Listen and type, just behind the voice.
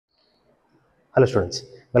Hello students,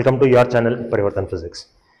 welcome to your channel Parivartan Physics.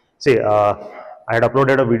 See, I had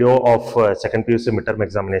uploaded a video of second PUC midterm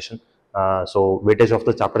examination. So weightage of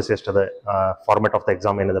the chapters yesterday, format of the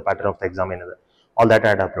exam, the pattern of the exam, all that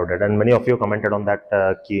I had uploaded, and many of you commented on that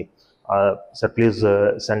key. Sir, please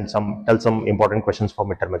tell some important questions for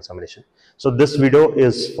midterm examination. So this video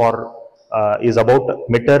is about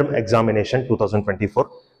midterm examination 2024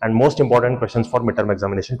 and most important questions for midterm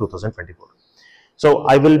examination 2024. So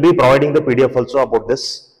I will be providing the PDF also about this.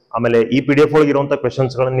 ಆಮೇಲೆ ಈ PDF ಒಳಗೆ ಇರುವಂತ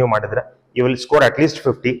questions ಗಳನ್ನು ನೀವು ಮಾಡಿದ್ರೆ you will score at least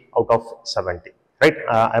 50 out of 70, right?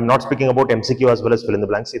 I am not speaking about MCQ as well as fill in the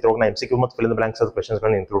blanks. ಇದ್ರೊಳಗೆ ನಾ MCQ ಮತ್ತು fill in the blanks questions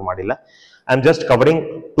ಗಳನ್ನು ಇನ್ಕ್ಲೂಡ್ ಮಾಡಿಲ್ಲ. I am just covering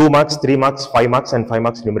 2 marks, 3 marks, 5 marks and 5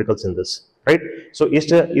 marks numericals in this, right? So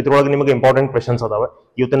ಇಷ್ಟು ಇದ್ರೊಳಗೆ ನಿಮಗೆ important questions ಅದಾವೆ.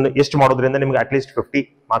 ಇವತ್ತಿನ ಇಷ್ಟು ಮಾಡೋದ್ರಿಂದ ನಿಮಗೆ at least 50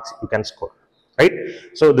 marks you can score, right?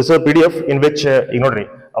 So this is a PDF in which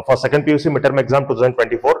for second PUC midterm exam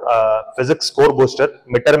 2024 physics score booster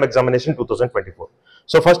midterm examination 2024.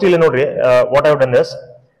 So first ಇಲ್ಲಿ ನೋಡ್ರಿ what I have done is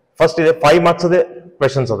first ಇದೆ 5 marks the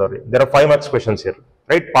questions ಅದಾವ್ರಿ. There are 5 marks questions here,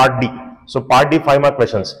 right? Part D. So part D 5 mark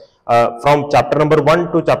questions from chapter number 1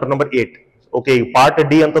 to chapter number 8. Okay, part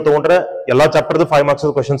D ಅಂತ ತಗೊಂಡ್ರೆ ಎಲ್ಲಾ chapter 5 marks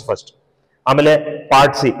questions first. ಆಮೇಲೆ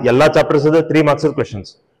part C ಎಲ್ಲಾ chapters 3 marks questions.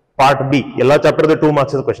 Part B ಎಲ್ಲಾ chapter 2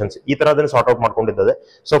 marks questions ಈ ತರ ಅದನ್ನ sort out ಮಾಡ್ಕೊಂಡಿದ್ದದೆ.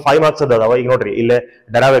 So 5 marks ಅದಾವ. ಈಗ ನೋಡ್ರಿ ಇಲ್ಲೇ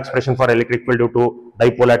derive expression for electric field due to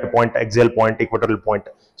dipole at point, axial point, equatorial point.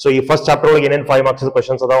 So ಈ ಫಸ್ಟ್ ಚಾಪ್ಟರ್ ಒಳಗೆ ಏನೇನ್ 5 marks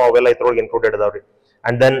ಕ್ವೆಶ್ಚನ್ಸ್ ಅದಾವ ಅವೆಲ್ಲ ಇದ್ರೊಳಗೆ ಇನ್ಕ್ಲೂಡೆಡ್ ಅದಾವ್ರಿ.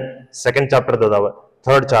 ಅಂಡ್ ದೆನ್ ಸೆಕೆಂಡ್ ಚಾಪ್ಟರ್ ಅದಾವ,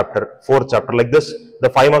 third chapter, fourth chapter, like this the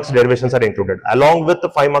 5 marks derivations are included along with the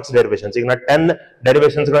 5 marks derivations. ಈಗ ನಾ 10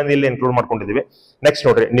 derivations ಗಳನ್ನು ಇಲ್ಲಿ ಇನ್ಕ್ಲೂಡ್ ಮಾಡ್ಕೊಂಡಿದ್ದೀವಿ. ನೆಕ್ಸ್ಟ್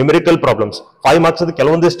ನೋಡ್ರಿ ನ್ಯೂಮೆರಿಕಲ್ ಪ್ರಾಬ್ಲಮ್ಸ್ 5 marks ಅದು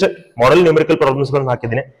ಕೆಲವೊಂದಿಷ್ಟು ಮಾಡೆಲ್ ನ್ಯೂಮೆರಿಕಲ್ ಪ್ರಾಬ್ಲಮ್ಸ್ ಗಳನ್ನು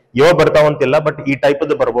ಹಾಕಿದ್ದೀನಿ. ಇವಾಗ ಬರ್ತಾವಂತಿಲ್ಲ, ಬಟ್ ಈ ಟೈಪ್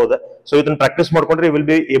ಅದು ಬರಬಹುದು. ಸೊ ಇದನ್ನ ಪ್ರಾಕ್ಟೀಸ್ ಮಾಡ್ಕೊಂಡ್ರೆ you will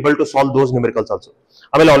be able to solve those ನ್ಯೂಮೆರಿಕಲ್ಸ್ also.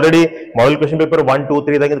 ಆಮೇಲೆ ಆಲ್ರೆಡಿ ಮಾಡೆಲ್ ಕ್ವೆಶ್ಚನ್ ಪೇಪರ್ 1, 2,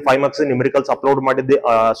 3 ದಾಗ 5 marks ನ್ಯೂಮೆರಿಕಲ್ಸ್ ಅಪ್ಲೋಡ್ ಮಾಡಿದ್ದೆ,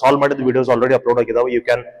 ಸಾಲ್ವ್ ಮಾಡಿದ ವಿಡಿಯೋಸ್ ಆಲ್ರೆಡಿ ಅಪ್ಲೋಡ್ ಆಗಿದಾವೆ. You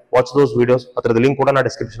can watch those videos. ಅದರ ಲಿಂಕ್ ಕೂಡ ನಾನು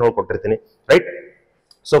ಡಿಸ್ಕ್ರಿಪ್ಷನ್ ಒಳಗೆ ಕೊಟ್ಟಿರ್ತೀನಿ, right?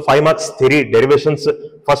 So 5 marks theory derivations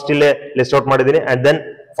first ille list out ಮಾಡಿದೀನಿ. And then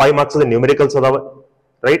 5 marks the numericals ಅದಾವ,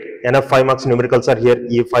 right? Enough 5 marks numericals are here.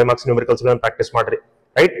 ಈ 5 marks numericals ಗಳನ್ನು ಪ್ರಾಕ್ಟೀಸ್ ಮಾಡ್ರಿ,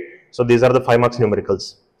 right? So these are the 5 marks numericals.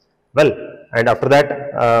 Well, and after that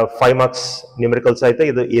 5 marks numericals ಐತೆ.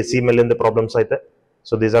 ಇದು AC ಮೇಲಿಂದ problems ಐತೆ.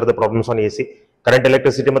 So these are the problems on AC. Current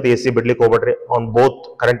electricity ಮತ್ತು AC ಬಿಡ್ಲಿಕ್ಕೆ ಹೋಗ್ಬೇಡ್ರಿ. On both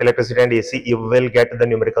current electricity and AC you will get the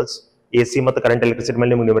numericals. AC ಮತ್ತು current electricity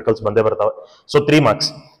ಮೇಲೆ ನಿಮಗೆ ನ್ಯೂಮೆರಿಕಲ್ಸ್ ಬಂದೇ ಬರ್ತಾವೆ. So 3 marks.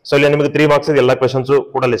 ಸೊ ಇಲ್ಲಿ ನಿಮಗೆ 3 marks ಎಲ್ಲ ಕ್ವೆಶ್ಚನ್ಸ್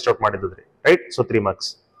ಕೂಡ ಲಿಸ್ಟ್ ಔಟ್ ಮಾಡಿದ್ರಿ, right? So 3 marks.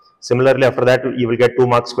 Similarly after that you will get 2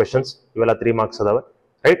 marks questions. ಇವೆಲ್ಲ 3 marks ಅದಾವೆ,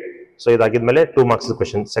 right? So ಇದಾಗಿದ್ಮೇಲೆ 2 marks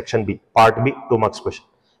question section B, part B 2 marks question,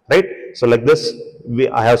 right? So like this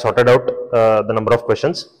I have sorted out the number of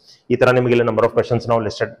questions. ಈ ತರ ನಿಮಗೆ ಇಲ್ಲಿ number of questions ನಾವು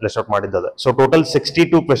list out ಮಾಡಿದ್ದದ. So total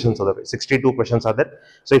 62 questions ಅದಾವೆ. 62 questions ಆದ್ರೆ.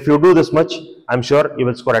 So if you do this much I am sure you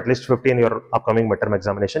will score at least 50 in your upcoming midterm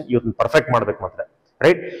examination. ಇವತ್ತು perfect ಮಾಡ್ಬೇಕು ಮಾತ್ರ,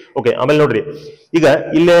 ರೈಟ್? ಓಕೆ, ಆಮೇಲೆ ನೋಡ್ರಿ ಈಗ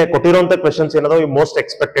ಇಲ್ಲೇ ಕೊಟ್ಟಿರುವಂತ ಕ್ವೆಶ್ಚನ್ಸ್ ಏನದಾವ ಮೋಸ್ಟ್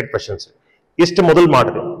ಎಕ್ಸ್ಪೆಕ್ಟೆಡ್ ಕ್ವೆಶ್ಚನ್ಸ್. ಇಷ್ಟು ಮೊದಲು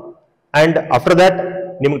ಮಾಡ್ರಿ. ಅಂಡ್ ಆಫ್ಟರ್ ದಟ್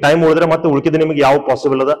ನಿಮ್ಗೆ ಟೈಮ್ ಉಳಿದ್ರೆ ಮತ್ತೆ ಉಳ್ಕಿದ ನಿಮ್ಗೆ ಯಾವ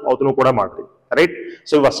ಪಾಸಿಬಲ್ ಅದ ಅವತ್ತೂ ಕೂಡ ಮಾಡ್ರಿ, ರೈಟ್?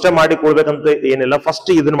 ಸೊ ಇವ್ ಅಷ್ಟೇ ಮಾಡಿ ಕೊಡ್ಬೇಕಂತ ಏನಿಲ್ಲ.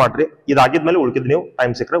 ಫಸ್ಟ್ ಇದನ್ನ ಮಾಡ್ರಿ. ಇದಾಗಿದ್ಮೇಲೆ ಉಳ್ಕಿದ್ ನೀವು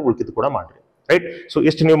ಟೈಮ್ ಸಿಕ್ಕರೆ ಉಳ್ಕಿದ್ ಕೂಡ ಮಾಡ್ರಿ, right? So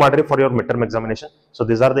ಇಷ್ಟು ನೀವು ಮಾಡ್ರಿ for your midterm examination. So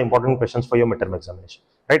these are the important questions for your midterm examination,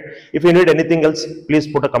 right? If you need anything else, please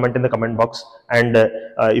put a comment in the comment box. And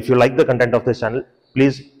if you like the content of this channel,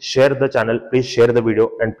 please share the channel, please share the video,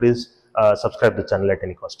 and please subscribe the channel at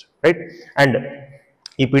any cost, right? And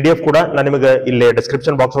ಈ PDF ಕೂಡ ನಾನು ನಿಮಗೆ ಇಲ್ಲಿ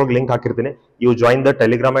description box ಒಳಗೆ link ಹಾಕಿರ್ತೀನಿ. You join the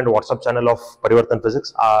Telegram and WhatsApp channel of Parivartan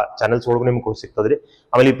physics. ಆ channels ಒಳಗೆ ನಿಮ್ಗೆ ಸಿಗ್ತದ್ರಿ.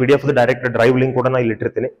 ಆಮೇಲೆ ಈ PDF ಡೈರೆಕ್ಟ್ ಡ್ರೈವ್ ಲಿಂಕ್ ಕೂಡ ನಾನು ಇಲ್ಲಿ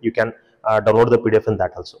ಇಟ್ಟಿರ್ತೀನಿ. You can download the PDF in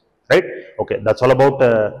that also, right? Okay, that's all about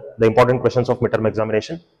the important questions of midterm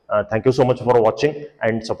examination. Thank you so much for watching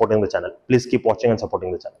and supporting the channel. Please keep watching and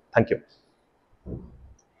supporting the channel. Thank you.